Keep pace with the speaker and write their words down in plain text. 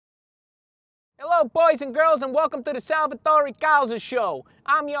Hello, boys and girls, and welcome to the Salvatore Calza Show.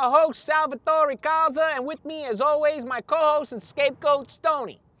 I'm your host, Salvatore Calza, and with me, as always, my co-host and scapegoat,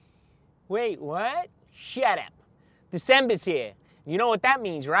 Stoney. Wait, what? Shut up. December's here. You know what that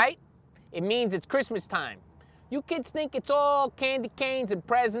means, right? It means it's Christmas time. You kids think it's all candy canes and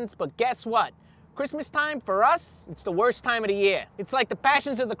presents, but guess what? Christmas time, for us, it's the worst time of the year. It's like the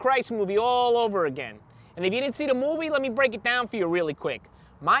Passions of the Christ movie all over again. And if you didn't see the movie, let me break it down for you really quick.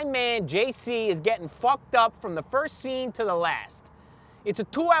 My man, JC, is getting fucked up from the first scene to the last. It's a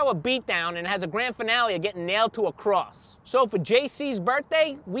 2-hour beatdown and has a grand finale of getting nailed to a cross. So for JC's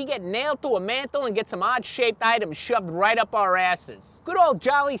birthday, we get nailed to a mantle and get some odd-shaped items shoved right up our asses. Good old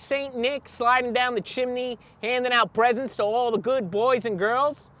jolly Saint Nick sliding down the chimney, handing out presents to all the good boys and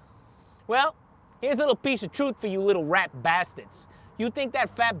girls. Well, here's a little piece of truth for you little rat bastards. You think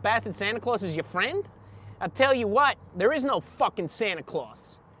that fat bastard Santa Claus is your friend? I'll tell you what, there is no fucking Santa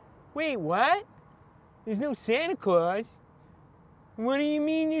Claus. Wait, what? There's no Santa Claus? What do you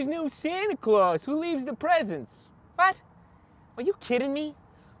mean there's no Santa Claus? Who leaves the presents? What? Are you kidding me?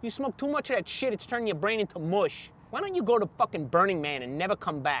 You smoke too much of that shit, it's turning your brain into mush. Why don't you go to fucking Burning Man and never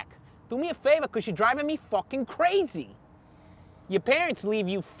come back? Do me a favor, because you're driving me fucking crazy. Your parents leave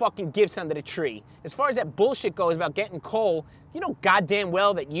you fucking gifts under the tree. As far as that bullshit goes about getting coal, you know goddamn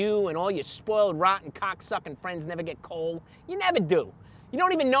well that you and all your spoiled, rotten, cocksucking friends never get coal. You never do. You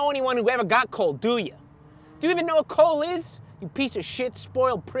don't even know anyone who ever got coal, do you? Do you even know what coal is? You piece of shit,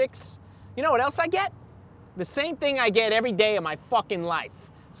 spoiled pricks. You know what else I get? The same thing I get every day of my fucking life.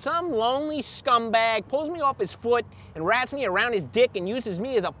 Some lonely scumbag pulls me off his foot and wraps me around his dick and uses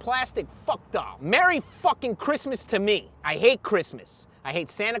me as a plastic fuck doll. Merry fucking Christmas to me. I hate Christmas. I hate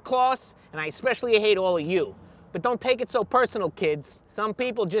Santa Claus, and I especially hate all of you. But don't take it so personal, kids. Some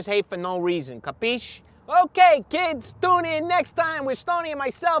people just hate for no reason, capiche? Okay, kids, tune in next time where Stoney and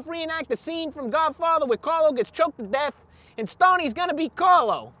myself reenact the scene from Godfather where Carlo gets choked to death, and Stoney's gonna be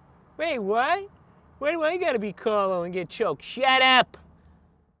Carlo. Wait, what? Why do I gotta be Carlo and get choked? Shut up!